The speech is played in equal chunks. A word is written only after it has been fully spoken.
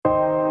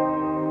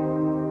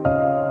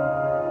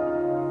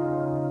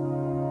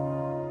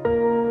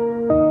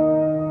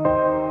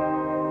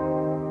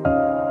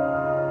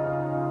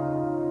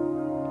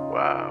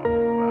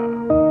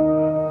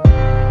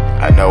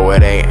know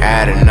it ain't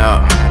adding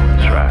up.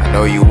 I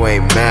know you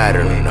ain't mad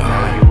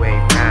enough.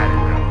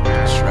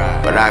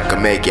 But I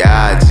can make your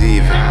odds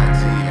even.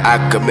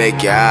 I can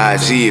make your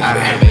odds even. I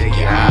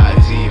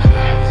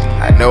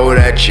know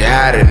that you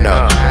had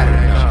enough.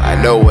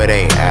 I know it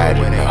ain't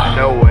adding up.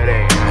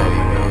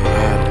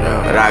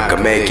 But I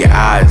can make your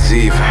odds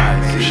even.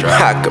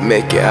 I can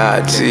make your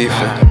odds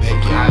even.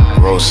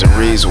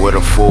 Groceries with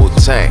a full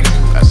tank.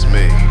 That's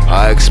me.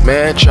 My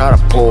ex-man try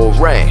to pull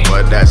rank,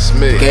 but that's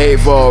me.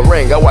 Gave her a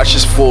ring, I watch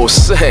his full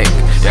sing.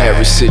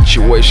 Every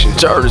situation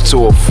turned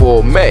into a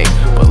full mate.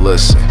 But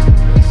listen,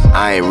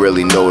 I ain't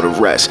really know the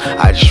rest.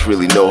 I just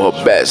really know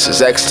her best.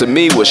 His ex to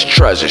me was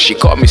treasure. She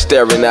caught me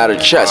staring at her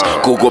chest.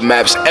 Google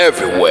Maps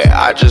everywhere.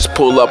 I just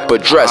pull up her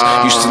dress.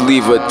 Used to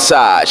leave her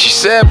tied. She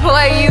said,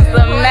 "Play you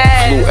some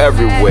mess." Flew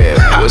everywhere.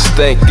 Was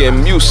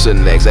thinking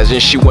Mucinex. As in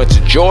she went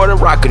to Jordan,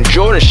 rocking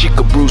Jordan. She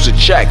could bruise a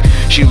check.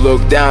 She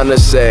looked down and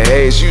said,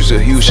 "Haze, you's a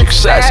huge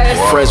success."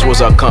 Friends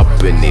was our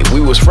company. We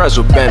was friends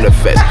with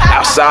benefits.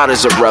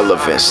 Outsiders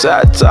irrelevant.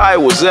 Satire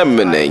was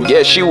imminent.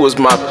 Yeah, she was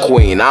my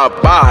queen. I'll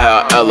buy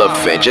her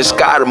elephant. Just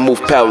gotta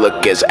move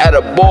pelicans,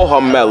 edible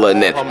her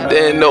melanin.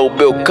 Didn't know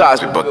Bill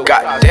Cosby, but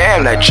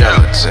goddamn that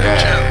gelatin.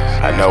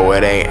 I know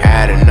it ain't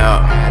adding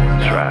up.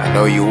 I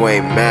know you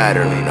ain't mad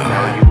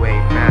enough.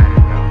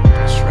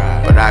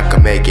 But I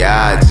can make your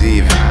odds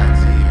even.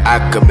 I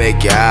can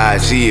make your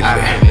odds even.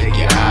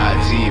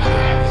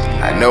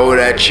 I know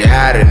that you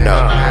had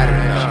enough.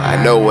 I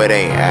know it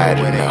ain't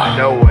adding up.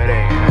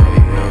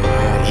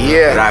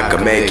 Yeah, but I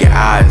can make your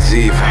odds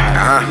even.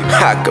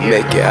 I can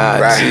make your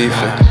odds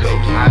even.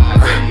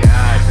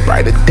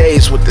 Brighter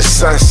days with the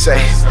sunset,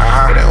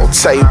 but they don't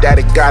tell you that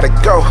it gotta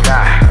go.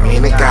 I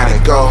mean, it gotta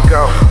go.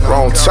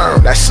 Wrong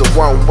turn, that's the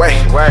one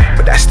way,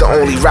 but that's the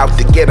only route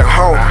to get her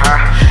home.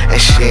 And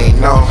she ain't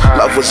know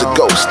love was a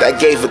ghost that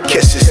gave her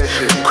kisses,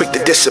 quick to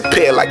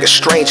disappear like a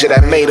stranger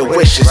that made her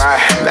wishes.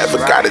 Never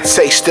got a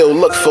taste, still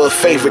look for her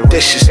favorite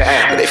dishes.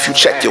 But if you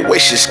check your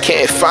wishes,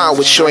 can't find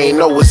what you ain't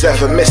know was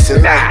ever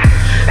missing.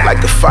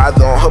 Like a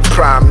father on her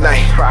prime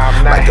night,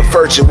 like a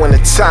virgin when the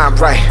time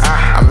right.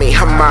 I mean,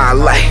 her mind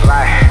light.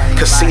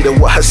 Consider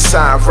what her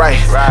sign right.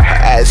 Her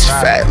ass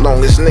fat,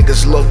 long as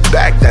niggas look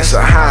back, that's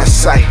a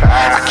hindsight.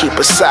 I keep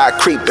her side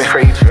creeping,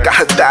 got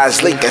her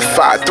thighs leaking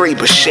 5'3",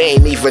 but she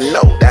ain't even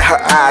know that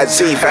her eyes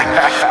even.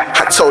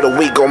 I told her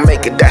we gon'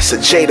 make it, that's a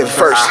Jada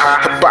verse.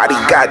 Her body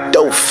got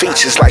dope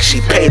features like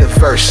she paid a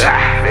verse.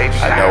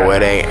 I know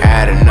it ain't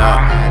adding up.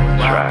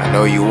 I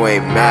know you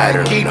ain't mad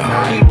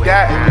enough.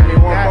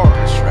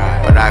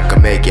 But I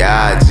can make your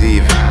odds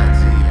even.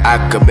 I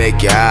can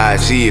make your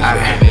odds even.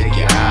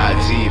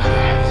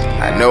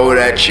 I know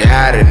that you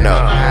had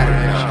enough.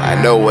 I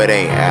know it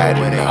ain't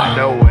adding up.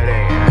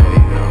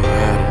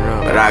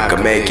 But I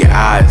can make your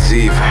odds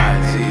even.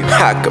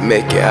 I can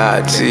make your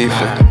odds even.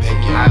 I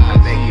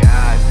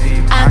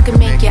can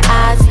make your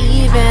odds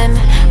even.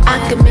 I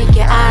can make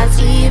your odds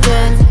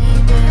even.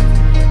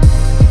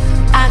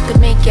 I can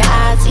make your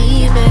odds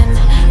even.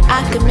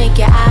 I can make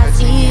your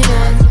odds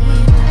even.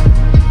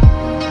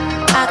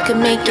 I can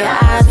make your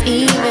odds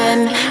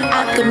even.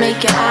 I can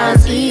make your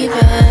odds even.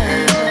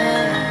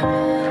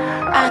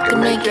 I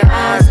can make your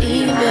odds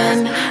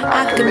even.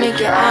 I can make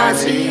your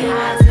odds even.